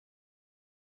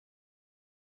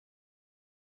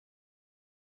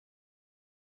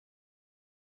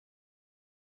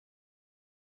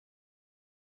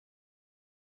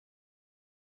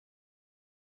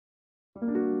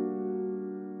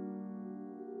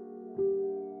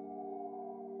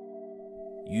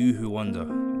You who wander,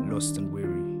 lost and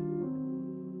weary,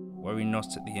 worry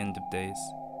not at the end of days.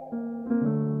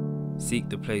 Seek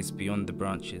the place beyond the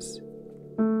branches.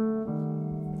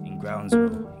 In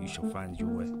Groundswell you shall find your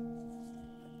way.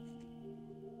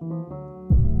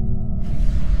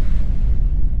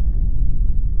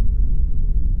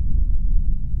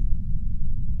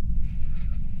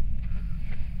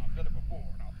 I've said it before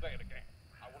and I'll say it again.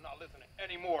 I will not listen to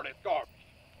any more of this garbage.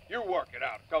 You work it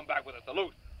out and come back with a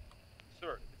solution.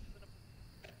 Sir, this isn't a...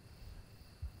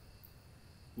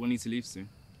 We'll need to leave soon.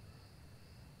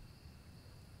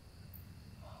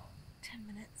 10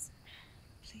 minutes,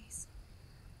 please.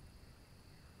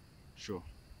 Sure.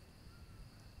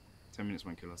 10 minutes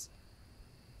won't kill us.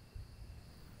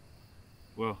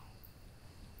 Well,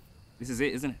 this is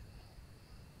it, isn't it?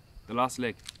 The last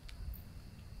leg.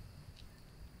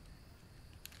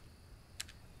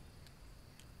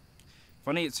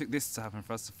 Funny it took this to happen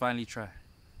for us to finally try.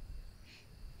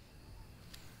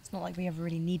 It's not like we ever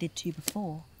really needed to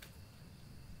before.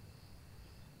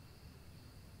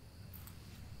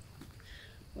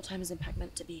 What time is impact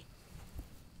meant to be?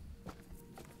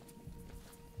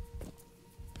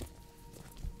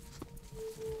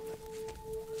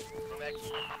 From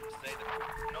experts say that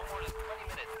no more than 20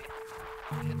 minutes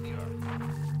hit the Earth.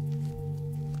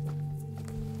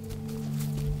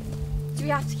 Do we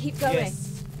have to keep going?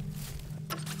 Yes.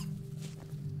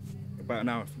 About an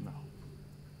hour from now.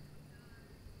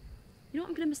 You know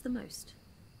what I'm gonna miss the most?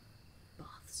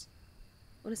 Baths.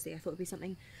 Honestly, I thought it'd be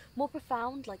something more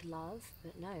profound like love,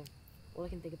 but no. All I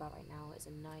can think about right now is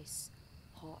a nice,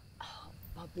 hot,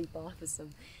 bubbly bath with some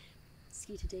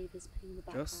Skeeter Davis playing in the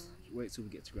background. Just wait till we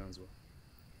get to Groundswell.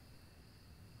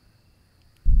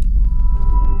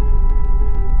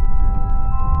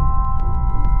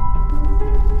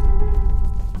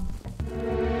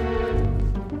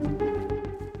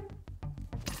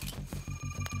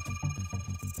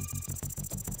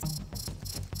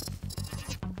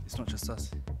 It's not just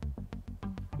us.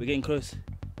 We're getting close.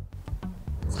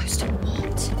 Close to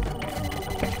what?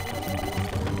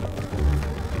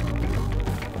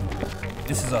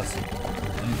 This is us.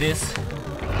 And this is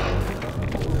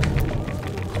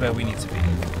where we need to be.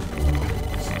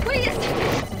 Wait a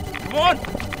second! Come on!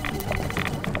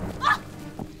 Ah!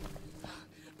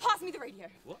 Pass me the radio.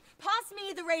 What? Pass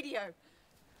me the radio.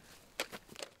 It is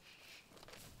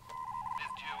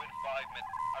due in 5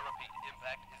 minutes. I repeat,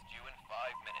 impact is due in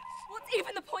 5 minutes. What's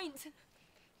even the point?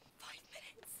 5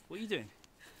 minutes. What are you doing?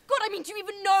 God, I mean, do you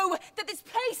even know that this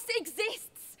place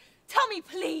exists? Tell me,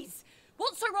 please.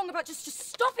 What's so wrong about just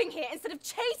stopping here instead of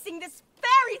chasing this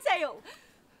fairy tale?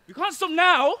 We can't stop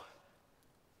now!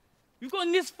 We've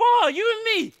gotten this far, you and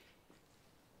me!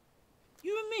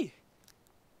 You and me.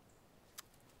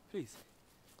 Please.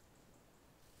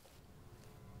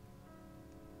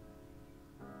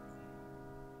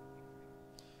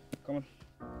 Come on.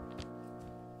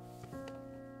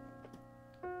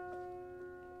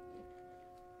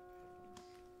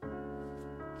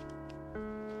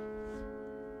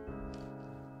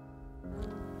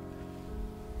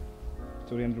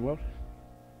 Till the end of the world?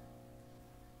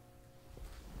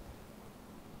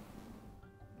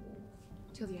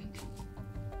 Till the end.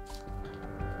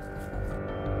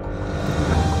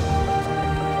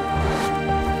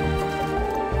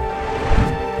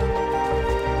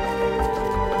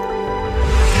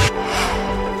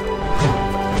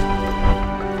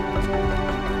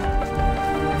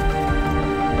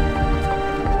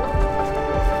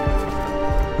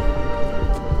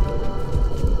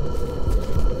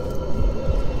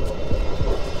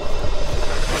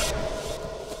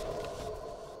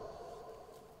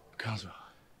 Groundswell.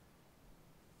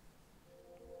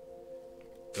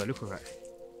 Do I look alright?